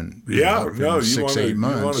because I haven't been out in 6-8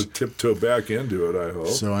 months. You want to tiptoe back into it, I hope.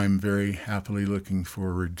 So I'm very happily looking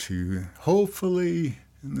forward to hopefully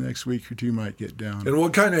in the next week or two might get down. And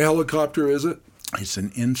what kind of helicopter is it? It's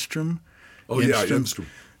an Instrom. Oh, Instrom.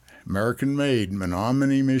 American made,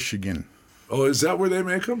 Menominee, Michigan. Oh, is that where they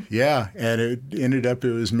make them? Yeah, and it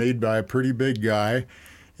was made by a pretty big guy,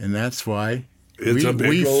 and that's why It's a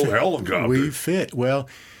big old helicopter. We fit. Well,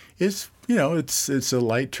 it's a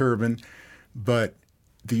light turbine, but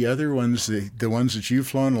the other ones, the ones that you've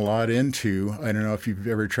flown a lot into, I don't know if you've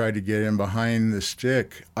ever tried to get in behind the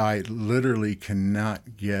stick. I literally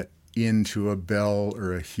cannot get into a Bell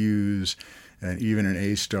or a Hughes and even an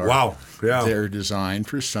A-Star. Wow, yeah. They're designed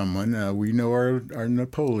for someone. We know our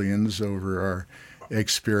Napoleons over our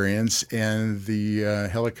experience, and the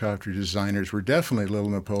helicopter designers were definitely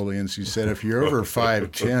little Napoleons who said, if you're over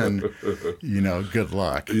 5'10", good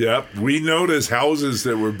luck. Yep. We notice houses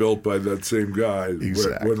that were built by that same guy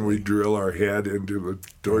when we drill our head into the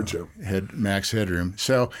door jump. Max headroom.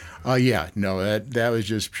 So, that was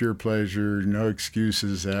just pure pleasure, no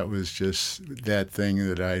excuses. That was just that thing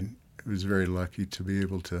that I was very lucky to be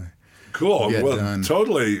able to get done.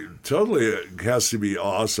 Totally it has to be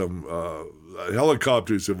awesome.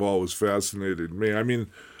 Helicopters have always fascinated me. I mean,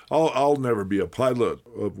 I'll never be a pilot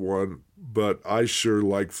of one, but I sure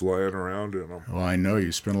like flying around in them. Well, I know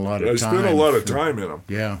you spent a lot of time. I spent a lot of time in them.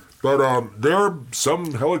 Yeah. But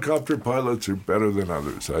some helicopter pilots are better than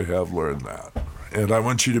others. I have learned that. And I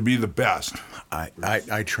want you to be the best.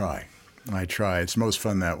 I try. It's most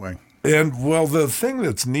fun that way. And, well, the thing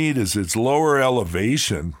that's neat is it's lower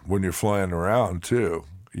elevation when you're flying around, too,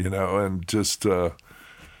 and just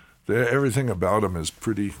everything about them is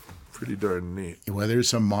pretty darn neat. Whether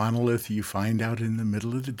it's a monolith you find out in the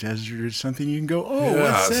middle of the desert or something, you can go,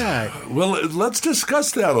 what's that? Well, let's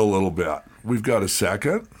discuss that a little bit. We've got a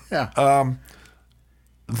second. Yeah.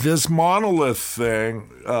 This monolith thing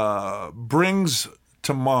brings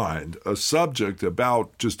to mind a subject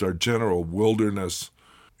about just our general wilderness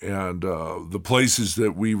and the places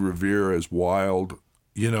that we revere as wild.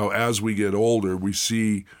 As we get older, we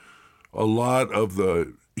see a lot of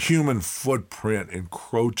the human footprint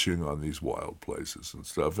encroaching on these wild places and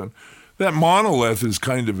stuff. And that monolith is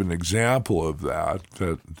kind of an example of that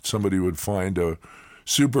somebody would find a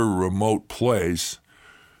super remote place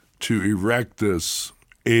to erect this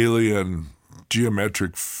alien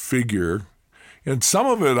geometric figure. And some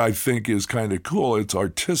of it, I think, is kind of cool. It's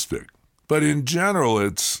artistic. But in general,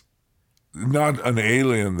 it's not an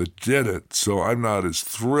alien that did it, so I'm not as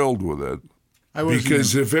thrilled with it.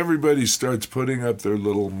 Because if everybody starts putting up their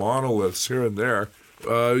little monoliths here and there,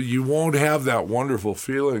 you won't have that wonderful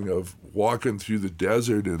feeling of walking through the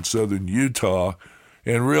desert in southern Utah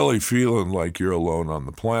and really feeling like you're alone on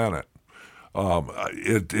the planet.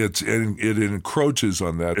 It encroaches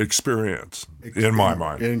on that experience, in my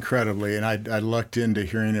mind. Incredibly. And I lucked into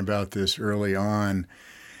hearing about this early on.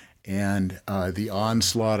 And the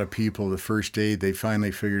onslaught of people, the first day they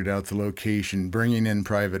finally figured out the location, bringing in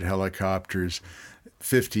private helicopters,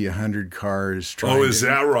 50, 100 cars. Is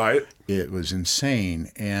that right? It was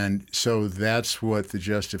insane. And so that's what the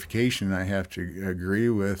justification, I have to agree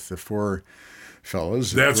with the four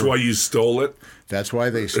fellows. That's why you stole it? That's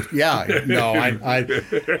why they, no, I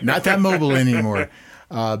not that mobile anymore.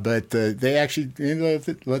 But they actually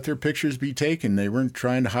let their pictures be taken. They weren't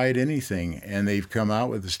trying to hide anything, and they've come out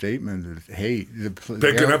with a statement that, hey,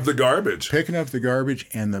 picking up the garbage,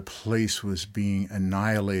 and the place was being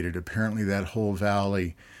annihilated. Apparently, that whole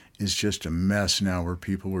valley is just a mess now, where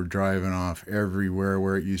people were driving off everywhere,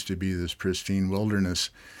 where it used to be this pristine wilderness.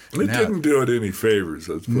 It didn't do it any favors,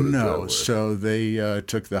 let's put it that way. No, so they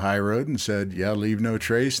took the high road and said, leave no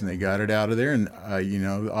trace, and they got it out of there. And,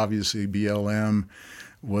 obviously BLM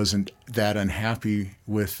wasn't that unhappy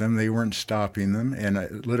with them. They weren't stopping them.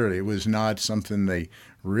 And literally, it was not something they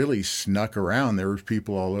really snuck around. There were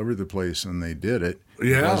people all over the place when they did it.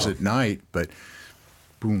 Yeah. It was at night, but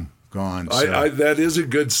boom, gone. So. That is a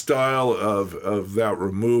good style of that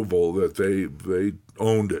removal, that they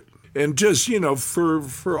owned it. And just,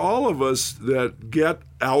 for all of us that get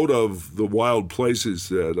out of the wild places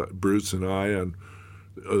that Bruce and I and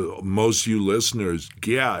most of you listeners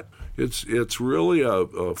get, it's really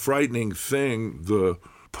a frightening thing, the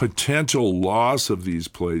potential loss of these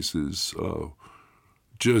places.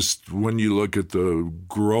 Just when you look at the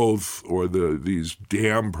growth or these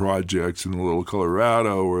dam projects in Little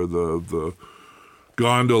Colorado, or the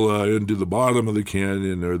gondola into the bottom of the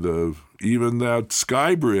canyon, or even that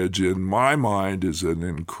sky bridge, in my mind, is an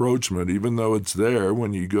encroachment. Even though it's there,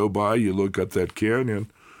 when you go by, you look up that canyon,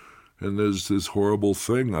 and there's this horrible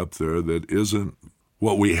thing up there that isn't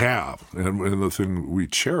what we have and the thing we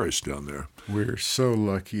cherish down there. We're so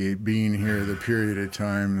lucky being here the period of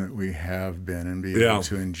time that we have been, and being able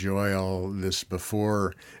to enjoy all this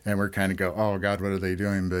before. And we're kind of go, oh, God, what are they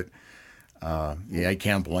doing? But Yeah, I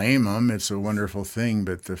can't blame them. It's a wonderful thing,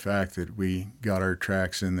 but the fact that we got our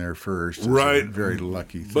tracks in there first is Right. a very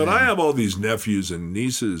lucky thing. But I have all these nephews and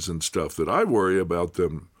nieces and stuff that I worry about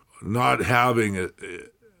them not having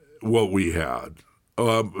what we had.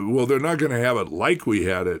 Well, they're not going to have it like we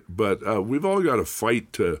had it, but we've all got to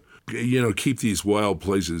fight to, keep these wild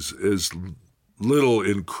places as little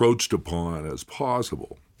encroached upon as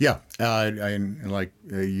possible. Yeah, we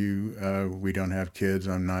don't have kids.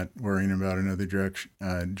 I'm not worrying about another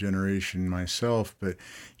generation myself. But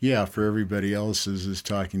yeah, for everybody else, is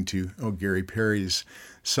talking to Gary Perry's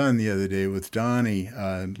son the other day with Donnie,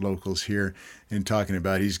 locals here, and talking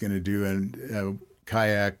about he's going to do a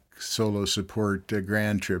kayak solo support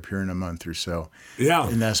grand trip here in a month or so. Yeah.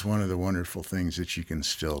 And that's one of the wonderful things that you can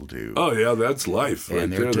still do. Oh, yeah, that's life right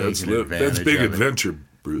and they're there. That's big adventure,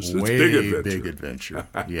 Bruce. It's big adventure.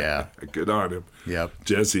 Yeah. Good on him. Yep.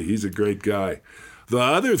 Jesse, he's a great guy. The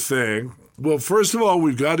other thing, well, first of all,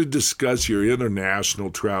 we've got to discuss your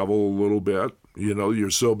international travel a little bit. Your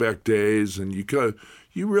SOBEC days, and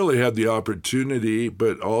you really had the opportunity,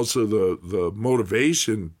 but also the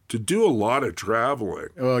motivation to do a lot of traveling.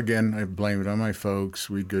 Well, again, I blame it on my folks.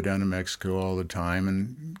 We'd go down to Mexico all the time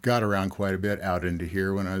and got around quite a bit out into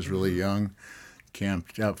here when I was really young.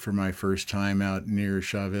 Camped out for my first time out near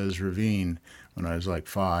Chavez Ravine when I was like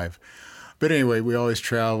 5. But anyway, we always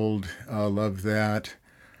traveled, loved that.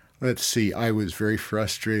 Let's see, I was very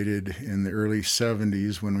frustrated in the early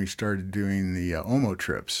 70s when we started doing the OMO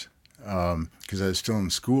trips because I was still in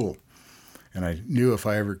school. And I knew if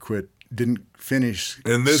I ever didn't finish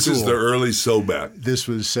And this school, is the early SOBEC. This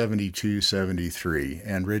was 72, 73.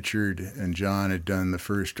 And Richard and John had done the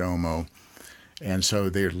first OMO. And so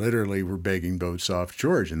they literally were begging boats off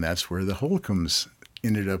George. And that's where the Holcombs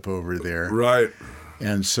ended up over there. Right.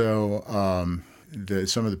 And so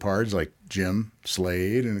some of the pards, like Jim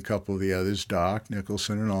Slade and a couple of the others, Doc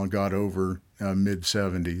Nicholson and all, got over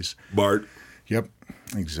mid-70s. Bart. Yep,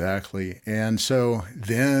 exactly. And so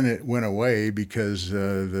then it went away because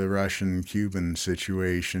the Russian-Cuban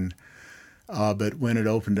situation. But when it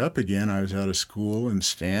opened up again, I was out of school, and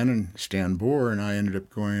Stan Bohr and I ended up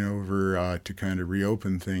going over to kind of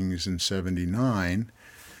reopen things in 79.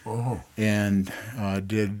 Oh. And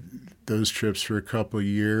did those trips for a couple of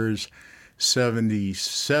years.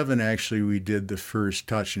 77, actually, we did the first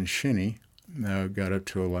Touch and Shinny. Got up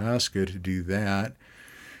to Alaska to do that.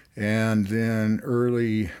 And then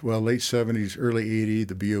late 70s, early 80s,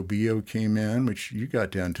 the Bio came in, which you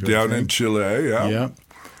got down to. Down in Chile, yeah.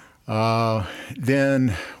 Yeah.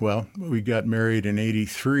 Then we got married in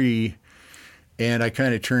 83. And I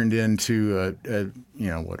kind of turned into a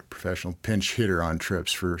professional pinch hitter on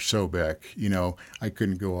trips for SOBEC. I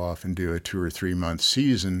couldn't go off and do a 2 or 3 month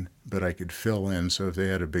season, but I could fill in. So if they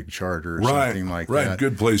had a big charter or something like that. Right,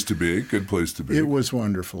 good place to be, It was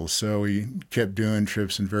wonderful. So we kept doing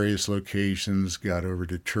trips in various locations, got over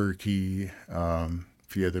to Turkey, a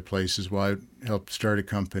few other places. Well, I helped start a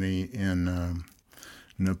company in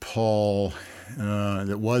Nepal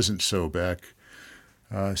that wasn't SOBEC.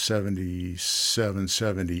 77,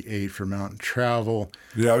 78 for Mountain Travel.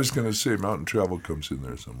 Yeah, I was going to say Mountain Travel comes in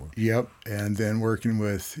there somewhere. Yep, and then working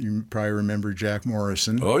with, you probably remember Jack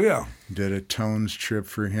Morrison. Oh, yeah. Did a Tones trip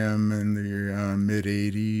for him in the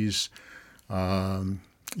mid-'80s.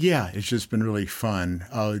 It's just been really fun.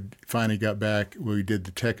 I finally got back, we did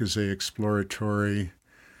the Tekeze Exploratory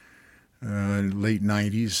late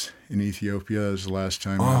 90s in Ethiopia. That was the last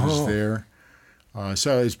time I was there.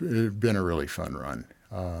 So it's been a really fun run.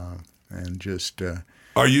 And just...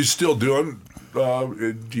 Are you still doing...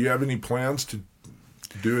 do you have any plans to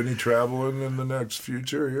do any traveling in the next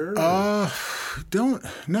future here?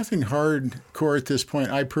 Nothing hardcore at this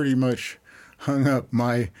point. I pretty much hung up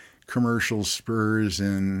my commercial spurs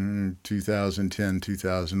in 2010,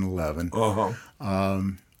 2011.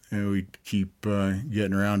 And we keep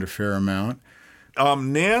getting around a fair amount.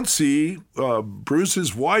 Nancy,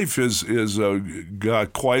 Bruce's wife, is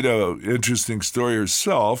got quite a interesting story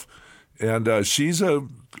herself, and she's a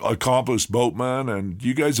accomplished boatman, and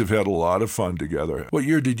you guys have had a lot of fun together. What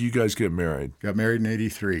year did you guys get married? Got married in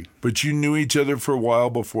 83. But you knew each other for a while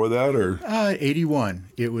before that, or? 81.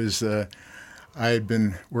 It was... I had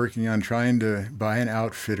been working on trying to buy an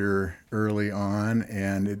outfitter early on,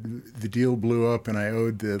 and the deal blew up, and I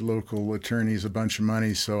owed the local attorneys a bunch of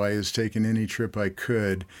money, so I was taking any trip I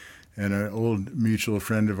could. And an old mutual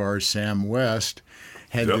friend of ours, Sam West,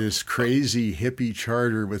 had this crazy hippie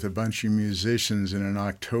charter with a bunch of musicians in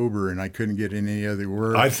October, and I couldn't get any other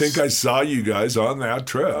work. I think I saw you guys on that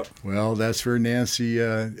trip. Well, that's where Nancy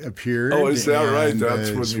appeared. Oh, is that right?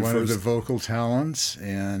 That's when you one first... of the vocal talents,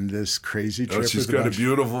 and this crazy trip. Oh, she's got a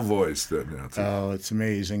beautiful voice, then, Nancy. Oh, it's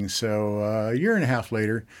amazing. So a year and a half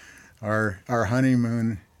later, our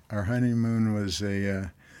honeymoon was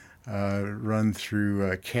a run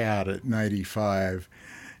through CAT at 95.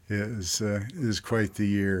 It was quite the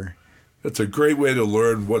year. That's a great way to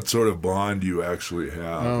learn what sort of bond you actually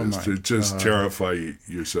have, is to just terrify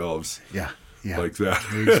yourselves. Yeah. Like that.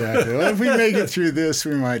 Exactly. Well, if we make it through this,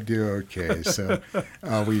 we might do okay. So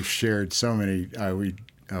we've shared so many, I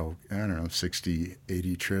don't know, 60,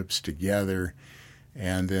 80 trips together.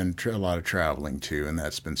 And then a lot of traveling, too, and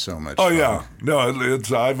that's been so much fun. Yeah. No,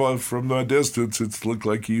 from the distance, it's looked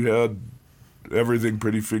like you had everything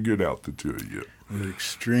pretty figured out, the two of you. We're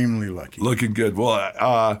extremely lucky. Looking good.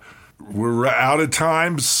 Well, we're out of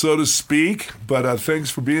time, so to speak, but thanks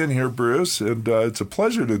for being here, Bruce, and it's a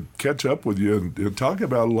pleasure to catch up with you and talk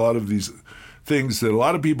about a lot of these things that a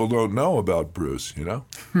lot of people don't know about Bruce, you know?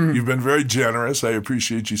 You've been very generous. I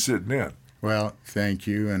appreciate you sitting in. Well, thank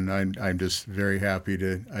you, and I'm just very happy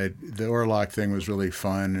the Orlock thing was really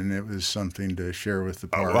fun, and it was something to share with the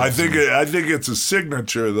party. I think it's a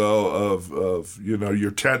signature, though, of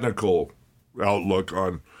your technical outlook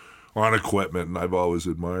on equipment, and I've always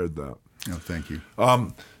admired that. Oh, thank you.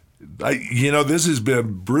 This has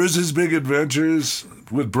been Bruce's Big Adventures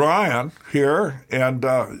with Brian here, and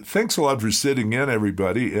thanks a lot for sitting in,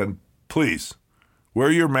 everybody, and please, wear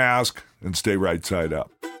your mask and stay right side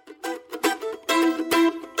up.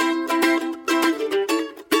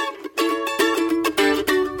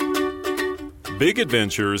 Big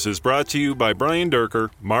Adventures is brought to you by Brian Durker,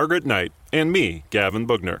 Margaret Knight, and me, Gavin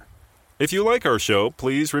Bugner. If you like our show,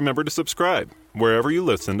 please remember to subscribe wherever you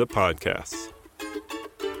listen to podcasts.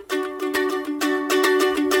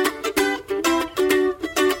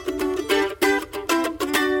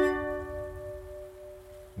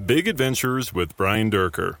 Big Adventures with Brian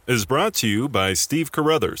Durker is brought to you by Steve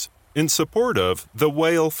Carruthers in support of the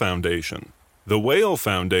Whale Foundation. The Whale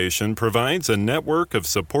Foundation provides a network of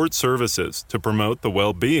support services to promote the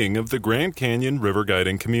well-being of the Grand Canyon river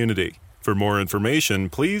guiding community. For more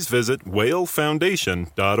information, please visit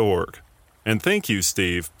whalefoundation.org. And thank you,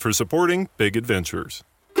 Steve, for supporting Big Adventures.